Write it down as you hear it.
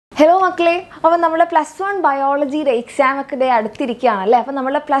Hello മക്കളെ, അപ്പോൾ നമ്മുടെ +1 ബയോളജിയുടെ എക്സാം ഒക്കെ ദേ അടുത്തിരിക്കുകയാണ് അല്ലേ. അപ്പോൾ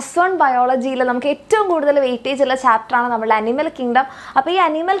നമ്മുടെ +1 ബയോളജിയിൽ നമുക്ക് ഏറ്റവും കൂടുതൽ വെയിറ്റേജ് ഉള്ള ചാപ്റ്ററാണ് നമ്മുടെ അനിമൽ കിങ്ഡം. അപ്പോൾ ഈ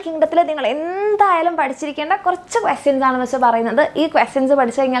അനിമൽ കിങ്ഡത്തിൽ നിങ്ങൾ എന്തായാലും പഠിച്ചിരിക്കേണ്ട കുറച്ച് ക്വസ്റ്റ്യൻസ് ആണ് മിസ് പറയുന്നത്. ഈ ക്വസ്റ്റ്യൻസ്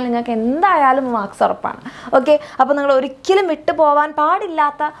പഠിച്ചു കഴിഞ്ഞാൽ നിങ്ങൾക്ക് എന്തായാലും മാർക്സ് ഉറപ്പാണ്. ഓക്കെ, അപ്പോൾ നിങ്ങൾ ഒരിക്കലും വിട്ടു പോകാൻ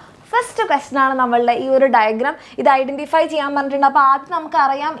പാടില്ലാത്ത ഫസ്റ്റ് ക്വസ്റ്റൻ ആണ് നമ്മളുടെ ഈ ഒരു ഡയഗ്രാം. ഇത് ഐഡൻറ്റിഫൈ ചെയ്യാൻ പറഞ്ഞിട്ടുണ്ട്. അപ്പോൾ ആദ്യം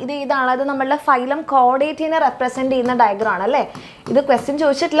നമുക്കറിയാം ഇത് ഇതാണ്, അത് നമ്മളുടെ ഫൈലം കോർഡിനേറ്റിനെ റെപ്രസെൻറ്റ് ചെയ്യുന്ന ഡയഗ്രാം ആണ് അല്ലേ. ഇത് ക്വസ്റ്റ്യൻ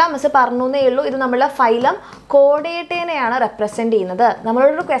ചോദിച്ചിട്ടില്ല, മിസ് പറഞ്ഞേ ഉള്ളൂ. ഇത് നമ്മളുടെ ഫൈലം കോർഡിനേറ്റിനെയാണ് റെപ്രസെൻറ്റ് ചെയ്യുന്നത്.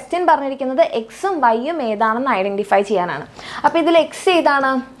 നമ്മളോടൊരു ക്വസ്റ്റ്യൻ പറഞ്ഞിരിക്കുന്നത് എക്സും വൈയും ഏതാണെന്ന് ഐഡൻറ്റിഫൈ ചെയ്യാനാണ്. അപ്പോൾ ഇതിൽ എക്സ്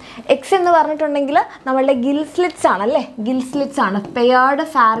ഏതാണ്? എക്സ് എന്ന് പറഞ്ഞിട്ടുണ്ടെങ്കിൽ നമ്മളുടെ ഗിൽ സ്ലിറ്റ്സ് ആണ് അല്ലേ. ഗിൽ സ്ലിറ്റ്സ് ആണ്,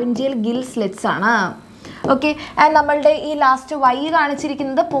 പെയർഡ് ഫാരിഞ്ചിയൽ ഗിൽ സ്ലിറ്റ്സ് ആണ്. ഓക്കെ, ആൻഡ് നമ്മളുടെ ഈ ലാസ്റ്റ് വൈ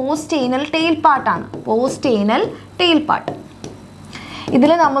കാണിച്ചിരിക്കുന്നത് പോസ്റ്റ് ഏനൽ ടെയിൽ പാർട്ടാണ്. Post anal tail part.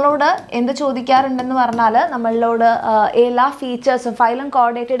 ഇതിൽ നമ്മളോട് എന്ത് ചോദിക്കാറുണ്ടെന്ന് പറഞ്ഞാൽ നമ്മളോട് എല്ലാ ഫീച്ചേഴ്സും ഫൈലം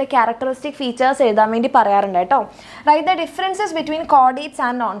കോർഡിനേറ്റയുടെ ക്യാരക്ടറിസ്റ്റിക് ഫീച്ചേഴ്സ് എഴുതാൻ വേണ്ടി പറയാറുണ്ട് കേട്ടോ. Write the differences between coordinates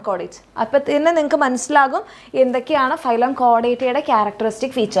and non coordinates. അപ്പോൾ തന്നെ നിങ്ങൾക്ക് മനസ്സിലാകും എന്തൊക്കെയാണ് ഫൈലം കോർഡിനേറ്റയുടെ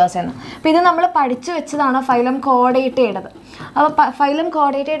ക്യാരക്ടറിസ്റ്റിക് ഫീച്ചേഴ്സ് എന്ന്. അപ്പോൾ ഇത് നമ്മൾ പഠിച്ചു വെച്ചതാണ് ഫൈലം കോർഡിനേറ്റയുടേത്. അപ്പോൾ ഫൈലം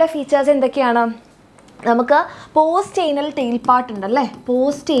കോർഡിനേറ്റയുടെ ഫീച്ചേഴ്സ് എന്തൊക്കെയാണ്? നമുക്ക് പോസ്റ്റ് ഏനൽ ടെയിൽ പാർട്ട് ഉണ്ടല്ലേ.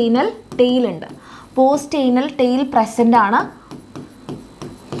 പോസ്റ്റ് ഏനൽ ടെയിൽ ഉണ്ട്. പോസ്റ്റ് ഏനൽ ടെയിൽ പ്രസൻ്റ് ആണ്.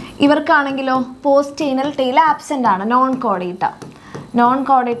 ഇവർക്കാണെങ്കിലോ പോസ്റ്റ് ഏനൽ ടെയിൽ ആബ്സെൻ്റ് ആണ്. നോൺ കോർഡിനേറ്റ. നോൺ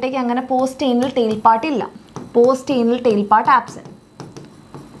കോർഡിനേറ്റയ്ക്ക് അങ്ങനെ പോസ്റ്റ് ഏനൽ ടെയിൽ പാർട്ട് ഇല്ല. Post anal tail part absent.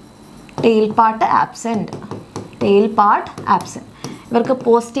 Tail part absent. Tail part absent. ഇവർക്ക്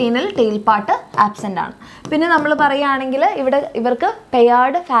post anal tail part absent ആണ്. പിന്നെ നമ്മൾ പറയുകയാണെങ്കിൽ ഇവിടെ ഇവർക്ക്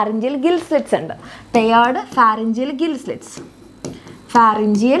പെയർഡ് ഫാരിഞ്ചിയൽ ഗിൽ സ്ലിറ്റ്സ് ഉണ്ട്. Paired pharyngeal Gill slits.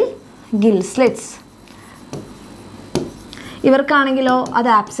 Pharyngeal Gill slits. ഇവർക്കാണെങ്കിലോ അത്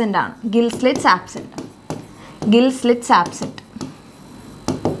ആബ്സെൻ്റ് ആണ്. Gill slits absent. Gill slits absent.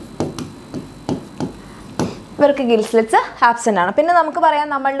 ഇവർക്ക് ഗിൽ സ്ലിറ്റ്സ് ആബ്സെൻ്റ് ആണ്. പിന്നെ നമുക്ക് പറയാം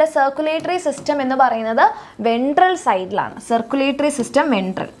നമ്മളുടെ സർക്കുലേറ്ററി സിസ്റ്റം എന്ന് പറയുന്നത് വെൻട്രൽ സൈഡിലാണ്. Circulatory system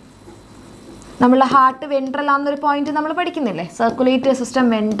ventral. നമ്മളുടെ ഹാർട്ട് വെൻട്രൽ ആണെന്നൊരു പോയിന്റ് നമ്മൾ പഠിക്കുന്നില്ലേ. Circulatory system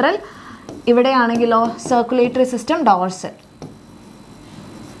ventral. ഇവിടെയാണെങ്കിലോ circulatory system dorsal.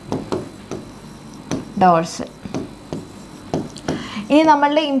 Dorsal. ഇനി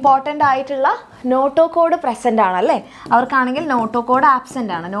നമ്മളുടെ ഇമ്പോർട്ടൻ്റ് ആയിട്ടുള്ള നോട്ടോകോഡ് പ്രസൻ്റ് ആണല്ലേ. അവർക്കാണെങ്കിൽ നോട്ടോകോഡ്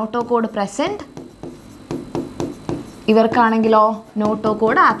ആബ്സെൻ്റ് ആണ്. Notochord present. ഇവർക്കാണെങ്കിലോ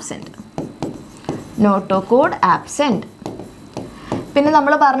notochord absent. Notochord absent. പിന്നെ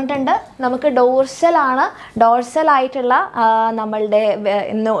നമ്മൾ പറഞ്ഞിട്ടുണ്ട് നമുക്ക് ഡോർസലാണ്. ഡോർസൽ ആയിട്ടുള്ള നമ്മളുടെ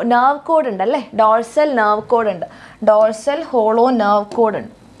നെർവ് കോഡ് ഉണ്ടല്ലേ. ഡോർസൽ നെർവ് കോഡ് ഉണ്ട്. ഡോർസൽ ഹോളോ നെർവ് കോഡ്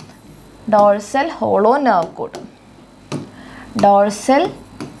ഉണ്ട്. Dorsal hollow nerve code. Dorsal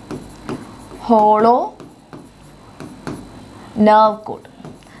hollow nerve code.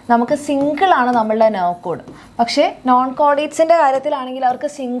 നമുക്ക് സിംഗിളാണ് നമ്മളുടെ നെർവ് കോഡ്. പക്ഷേ നോൺ കോർഡിനേറ്റ്സിൻ്റെ കാര്യത്തിലാണെങ്കിൽ അവർക്ക്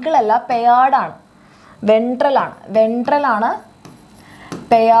സിംഗിൾ അല്ല, പെയർഡാണ്. വെൻട്രലാണ്. വെൻട്രലാണ്,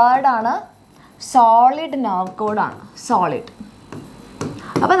 പെയർഡാണ്, സോളിഡ് നെർവ് കോഡാണ്. സോളിഡ്.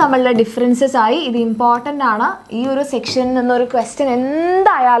 അപ്പോൾ നമ്മളുടെ ഡിഫറൻസസ് ആയി. ഇത് ഇമ്പോർട്ടൻ്റ് ആണ്. ഈ ഒരു സെക്ഷനിൽ നിന്നൊരു ക്വസ്റ്റ്യൻ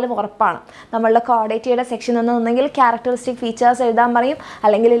എന്തായാലും ഉറപ്പാണ്. നമ്മളുടെ കോർഡിനേറ്റയുടെ സെക്ഷനിൽ നിന്ന് ഒന്നെങ്കിൽ ക്യാരക്ടറിസ്റ്റിക് ഫീച്ചേഴ്സ് എഴുതാൻ പറയും,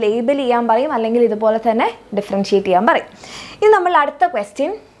 അല്ലെങ്കിൽ ലേബൽ ചെയ്യാൻ പറയും, അല്ലെങ്കിൽ ഇതുപോലെ തന്നെ ഡിഫറൻഷ്യേറ്റ് ചെയ്യാൻ പറയും. ഇനി നമ്മൾ അടുത്ത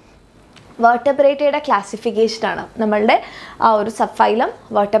ക്വസ്റ്റ്യൻ വെർട്ടബ്രേറ്റയുടെ ക്ലാസിഫിക്കേഷനാണ്. നമ്മളുടെ ആ ഒരു സബ് ഫൈലം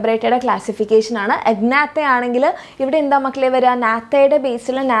വെർട്ടബ്രേറ്റയുടെ ക്ലാസിഫിക്കേഷനാണ്. അഗ്നാത്ത ആണെങ്കിൽ ഇവിടെ എന്താ മക്കളെ വരിക? നാത്തയുടെ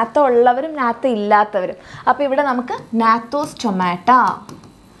ബേസിൽ നാത്ത ഉള്ളവരും നാത്ത ഇല്ലാത്തവരും. അപ്പോൾ ഇവിടെ നമുക്ക് നാത്തോസ്റ്റൊമാറ്റ.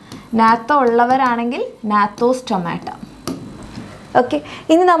 നാത്ത ഉള്ളവരാണെങ്കിൽ നാത്തോസ്റ്റൊമാറ്റ. ഓക്കെ,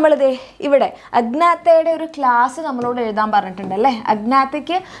 ഇനി നമ്മളിത് ഇവിടെ അഗ്നാത്തയുടെ ഒരു ക്ലാസ് നമ്മളോട് എഴുതാൻ പറഞ്ഞിട്ടുണ്ടല്ലേ.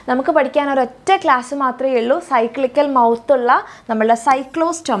 അഗ്നാത്തയ്ക്ക് നമുക്ക് പഠിക്കാൻ ഒരൊറ്റ ക്ലാസ് മാത്രമേ ഉള്ളൂ. സൈക്ലിക്കൽ മൗത്തുള്ള നമ്മളുടെ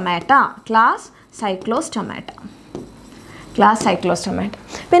Cyclostomata. Class Cyclostomata. Class Cyclostomata.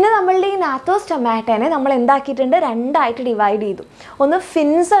 പിന്നെ നമ്മളുടെ ഈ നാത്തോസ്റ്റൊമാറ്റനെ നമ്മൾ എന്താക്കിയിട്ടുണ്ട്? രണ്ടായിട്ട് ഡിവൈഡ് ചെയ്തു. ഒന്ന്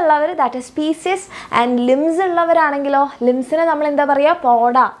ഫിൻസ് ഉള്ളവർ, ദാറ്റ് സ്പീസീസ്, ആൻഡ് ലിംസ് ഉള്ളവരാണെങ്കിലോ ലിംസിനെ നമ്മൾ എന്താ പറയുക?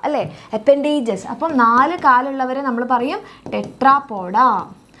 പോഡ അല്ലേ, അപ്പൻഡേജസ്. അപ്പം 4 കാലുള്ളവരെ നമ്മൾ പറയും tetrapoda.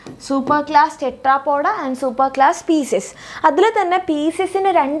 Super class tetrapoda and super class species. അതിൽ തന്നെ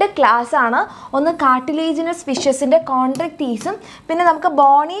പീസസിൻ്റെ 2 ക്ലാസ്സാണ്. ഒന്ന് കാർട്ടിലേജിനസ് ഫിഷസിൻ്റെ കോൺട്രക്റ്റീസും, പിന്നെ നമുക്ക്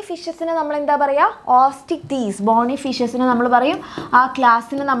ബോണി ഫിഷസിന് നമ്മൾ എന്താ പറയുക? ഓസ്റ്റിക്തീസ്. ബോണി ഫിഷസിന് നമ്മൾ പറയും, ആ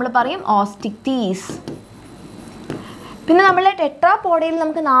ക്ലാസ്സിന് നമ്മൾ പറയും ഓസ്റ്റിക്തീസ്. പിന്നെ നമ്മളുടെ ടെട്രാപോഡയിൽ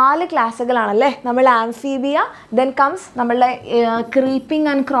നമുക്ക് 4 ക്ലാസ്സുകളാണല്ലേ. നമ്മൾ ആംഫീബിയ, ദെൻ കംസ് നമ്മളുടെ ക്രീപ്പിംഗ്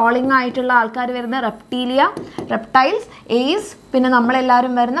ആൻഡ് ക്രോളിംഗ് ആയിട്ടുള്ള ആൾക്കാർ വരുന്ന റെപ്റ്റീലിയ, റെപ്റ്റൈൽസ്, എയ്സ്, പിന്നെ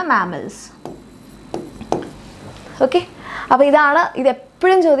നമ്മളെല്ലാവരും വരുന്ന മാമൽസ്. ഓക്കെ, അപ്പോൾ ഇതാണ്. ഇത്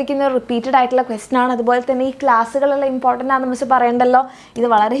എപ്പോഴും ചോദിക്കുന്ന റിപ്പീറ്റഡ് ആയിട്ടുള്ള ക്വസ്റ്റൻ ആണ്. അതുപോലെ തന്നെ ഈ ക്ലാസ്സുകളെല്ലാം ഇമ്പോർട്ടൻ്റ് ആണെന്ന് മിസ് പറയണ്ടല്ലോ, ഇത്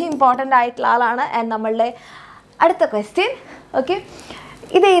വളരെ ഇമ്പോർട്ടൻ്റ് ആയിട്ടുള്ള ആളാണ്. ആൻഡ് നമ്മളുടെ അടുത്ത ക്വസ്റ്റ്യൻ, ഓക്കെ,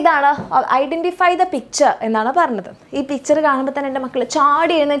 ഇത് ഏതാണ്? ഐഡൻറ്റിഫൈ ദ പിക്ചർ എന്നാണ് പറഞ്ഞത്. ഈ പിക്ചർ കാണുമ്പോൾ തന്നെ എൻ്റെ മക്കൾ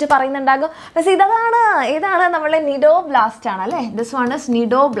ചാടി എഴുന്നേറ്റ് പറയുന്നുണ്ടാകും മിസ് ഇതാണ് ഏതാണ്? നമ്മളുടെ നിഡോബ്ലാസ്റ്റ് ആണ് അല്ലേ? ദിസ് വൺ ഇസ്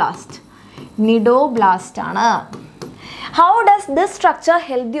നിഡോബ്ലാസ്റ്റ് ആണ്. How does this structure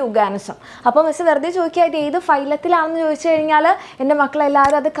help the organism? അപ്പോൾ മിസ് വെറുതെ ചോദിക്കുക ഇത് ഏത് ഫൈലത്തിലാണെന്ന് ചോദിച്ചു കഴിഞ്ഞാൽ എൻ്റെ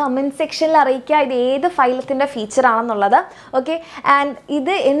മക്കളെല്ലാവരും അത് കമൻറ്റ് സെക്ഷനിൽ അറിയിക്കുക ഇത് ഏത് ഫൈലത്തിൻ്റെ ഫീച്ചറാണെന്നുള്ളത്. ഓക്കെ, ആൻഡ്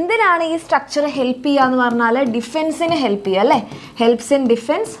ഇത് എന്തിനാണ് ഈ സ്ട്രക്ചർ ഹെൽപ്പ് ചെയ്യുക എന്ന് പറഞ്ഞാൽ ഡിഫെൻസിന് ഹെൽപ്പ് ചെയ്യുക അല്ലേ? Helps in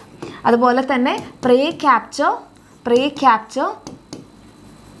defence. അതുപോലെ തന്നെ പ്രേ ക്യാപ്ചർ,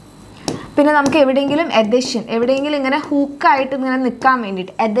 പിന്നെ നമുക്ക് എവിടെയെങ്കിലും എഡഷൻ, എവിടെയെങ്കിലും ഇങ്ങനെ ഹൂക്കായിട്ട് ഇങ്ങനെ നിൽക്കാൻ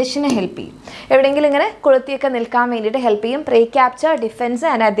വേണ്ടിയിട്ട് എഡഷന് ഹെൽപ്പ് ചെയ്യും. എവിടെയെങ്കിലും ഇങ്ങനെ കൊളുത്തിയൊക്കെ നിൽക്കാൻ വേണ്ടിയിട്ട് ഹെൽപ്പ് ചെയ്യും. പ്രേ ക്യാപ്ചർ, ഡിഫെൻസ്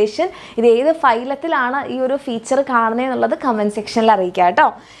ആൻഡ് എഡഷൻ. ഇത് ഏത് ഫൈലത്തിലാണ് ഈ ഒരു ഫീച്ചർ കാണുന്നത് എന്നുള്ളത് കമൻറ്റ് സെക്ഷനിൽ അറിയിക്കുക കേട്ടോ.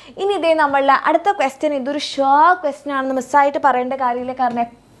 ഇനി ഇതേ നമ്മളുടെ അടുത്ത ക്വസ്റ്റ്യൻ, ഇതൊരു ഷുവർ ക്വസ്റ്റ്യൻ ആണെന്ന് മിസ്സായിട്ട് പറയേണ്ട കാര്യമില്ല, കാരണം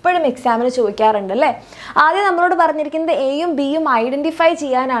എപ്പോഴും എക്സാമിന് ചോദിക്കാറുണ്ട് അല്ലേ. ആദ്യം നമ്മളോട് പറഞ്ഞിരിക്കുന്നത് എയും ബിയും ഐഡൻറ്റിഫൈ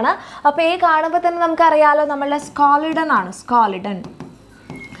ചെയ്യാനാണ്. അപ്പോൾ എ കാണുമ്പോൾ തന്നെ നമുക്കറിയാമല്ലോ നമ്മളുടെ സ്കോളിഡൻ ആണ്, സ്കോളിഡൻ.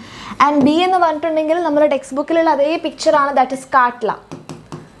 ആൻഡ് ബി എന്ന് പറഞ്ഞിട്ടുണ്ടെങ്കിൽ നമ്മുടെ ടെക്സ്റ്റ് ബുക്കിലുള്ള അതേ പിക്ചറാണ്, ദാറ്റ് ഇസ്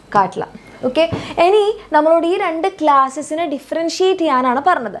കാട്ട്ല. ഓക്കെ, ഇനി നമ്മളോട് ഈ രണ്ട് ക്ലാസ്സസിനെ ഡിഫറൻഷിയേറ്റ് ചെയ്യാനാണ്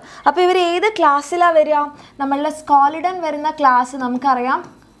പറഞ്ഞത്. അപ്പോൾ ഇവർ ഏത് ക്ലാസ്സിലാണ് വരിക? നമ്മളുടെ സ്കോളിഡൻ വരുന്ന ക്ലാസ് നമുക്കറിയാം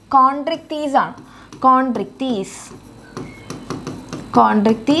കോൺട്രിക്റ്റീസ് ആണ്, കോൺട്രിക്റ്റീസ്.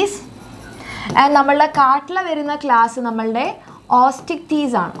 ആൻഡ് നമ്മളുടെ കാട്ട്ല വരുന്ന ക്ലാസ് നമ്മളുടെ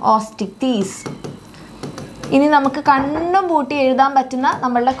ഓസ്റ്റിക്റ്റീസ് ആണ്, ഓസ്റ്റിക്റ്റീസ്. ഇനി നമുക്ക് കണ്ണും പൂട്ടി എഴുതാൻ പറ്റുന്ന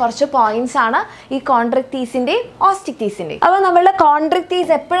നമ്മളുടെ കുറച്ച് പോയിന്റ്സ് ആണ് ഈ കോൺട്രിക്റ്റീസിൻ്റെയും ഓസ്റ്റിക്റ്റീസിൻ്റെയും. അപ്പോൾ നമ്മളുടെ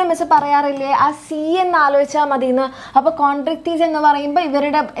കോൺട്രിക്റ്റീസ് എപ്പോഴും മിസ് പറയാറില്ലേ ആ സി എന്ന് ആലോചിച്ചാൽ മതി എന്ന്. അപ്പോൾ കോൺട്രിക്റ്റീസ് എന്ന് പറയുമ്പോൾ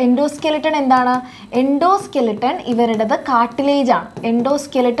ഇവരുടെ എൻഡോസ്കെലിറ്റൺ എന്താണ്? എൻഡോസ്കെലിറ്റൺ ഇവരുടേത് കാർട്ടിലേജ്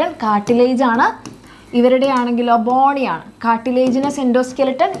ആണ്, കാർട്ടിലേജ് ആണ്. ഇവരുടെ ആണെങ്കിലോ ബോണിയാണ്, കാർട്ടിലേജിനസ്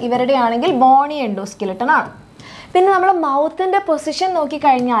എൻഡോസ്കെലിറ്റൺ. ഇവരുടെ ആണെങ്കിൽ ബോണി എൻഡോസ്കെലിറ്റൺ ആണ്. പിന്നെ നമ്മൾ മൗത്തിൻ്റെ പൊസിഷൻ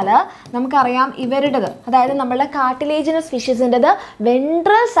നോക്കിക്കഴിഞ്ഞാൽ നമുക്കറിയാം ഇവരുടേത്, അതായത് നമ്മളുടെ കാർട്ടിലേജിനസ് ഫിഷസിൻ്റെത്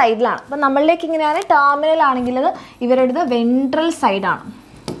വെൻട്രൽ സൈഡിലാണ്. അപ്പം നമ്മളിലേക്ക് ഇങ്ങനെയാണ് ടെർമിനൽ ആണെങ്കിൽ ഇവരുടേത് വെൻട്രൽ സൈഡാണ്,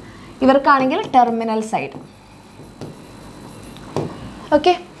 ഇവർക്കാണെങ്കിൽ ടെർമിനൽ സൈഡ്.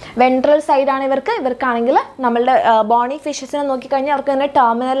 ഓക്കെ, വെൻട്രൽ സൈഡാണ് ഇവർക്കാണെങ്കിൽ നമ്മളുടെ ബോണി ഫിഷസിനെ നോക്കിക്കഴിഞ്ഞാൽ അവർക്ക് തന്നെ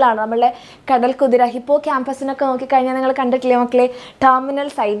ടെർമിനലാണ്. നമ്മളുടെ കടൽ കുതിര, ഹിപ്പോ ക്യാമ്പസിനൊക്കെ നോക്കിക്കഴിഞ്ഞാൽ നിങ്ങൾ കണ്ടിട്ടില്ലേ മക്കളെ, ടെർമിനൽ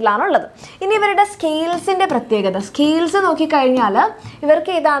സൈഡിലാണുള്ളത്. ഇനി ഇവരുടെ സ്കെയിൽസിൻ്റെ പ്രത്യേകത, സ്കെയിൽസ് നോക്കിക്കഴിഞ്ഞാൽ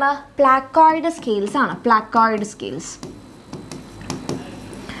ഇവർക്ക് ഏതാണ്? പ്ലാക്കോയിഡ് സ്കെയിൽസ് ആണ്, പ്ലാക്കോയിഡ് സ്കെയിൽസ്.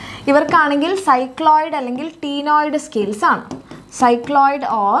 ഇവർക്കാണെങ്കിൽ സൈക്ലോയിഡ് അല്ലെങ്കിൽ ടീനോയിഡ് സ്കെയിൽസ് ആണ്, cycloid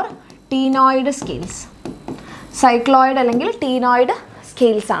or ctenoid scales, cycloid അല്ലെങ്കിൽ ടീനോയിഡ്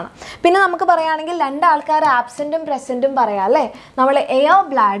സ്കെയിൽസ് ആണ്. പിന്നെ നമുക്ക് പറയുകയാണെങ്കിൽ രണ്ടാൾക്കാർ ആബ്സെൻറ്റും പ്രസൻറ്റും പറയാം അല്ലേ. നമ്മൾ air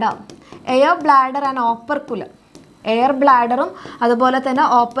bladder and operculum, air ബ്ലാഡറും അതുപോലെ തന്നെ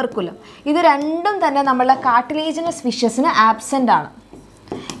ഓപ്പർക്കുലം, ഇത് രണ്ടും തന്നെ നമ്മളുടെ കാർട്ടിലേജിനസ് ഫിഷസിന് ആബ്സെൻ്റ് ആണ്.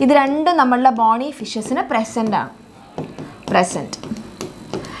 ഇത് രണ്ടും നമ്മളുടെ ബോണി ഫിഷസിന് പ്രസൻ്റ് ആണ്, പ്രസൻറ്റ്.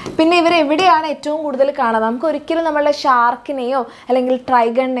 പിന്നെ ഇവരെവിടെയാണ് ഏറ്റവും കൂടുതൽ കാണുന്നത്? നമുക്ക് ഒരിക്കലും നമ്മളുടെ ഷാർക്കിനെയോ അല്ലെങ്കിൽ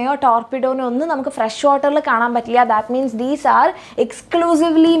ട്രൈഗണിനെയോ ടോർപിഡോനെയോ ഒന്നും നമുക്ക് ഫ്രഷ് വാട്ടറിൽ കാണാൻ പറ്റില്ല. That means these are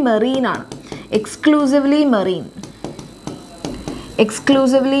exclusively marine ആണ്, എക്സ്ക്ലൂസീവ്ലി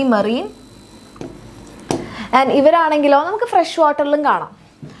മെറീൻ. ആൻഡ് ഇവരാണെങ്കിലോ നമുക്ക് ഫ്രഷ് വാട്ടറിലും കാണാം,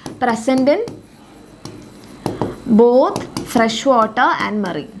 present in both fresh water and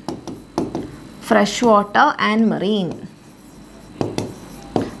marine,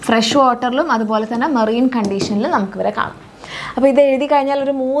 fresh വാട്ടറിലും അതുപോലെ തന്നെ മെറീൻ കണ്ടീഷനിലും നമുക്കിവരെ കാണാം. അപ്പോൾ ഇത് എഴുതി കഴിഞ്ഞാൽ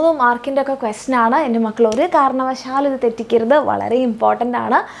ഒരു 3 മാർക്കിൻ്റെ ഒക്കെ ക്വസ്റ്റ്യൻ ആണ്. എൻ്റെ മക്കൾ ഒരു കാരണവശാലും ഇത് തെറ്റിക്കരുത്, വളരെ ഇമ്പോർട്ടൻ്റ്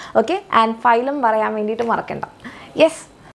ആണ്. ഓക്കെ, ആൻഡ് ഫൈലും പറയാൻ വേണ്ടിയിട്ട് മറക്കണ്ട. യെസ്,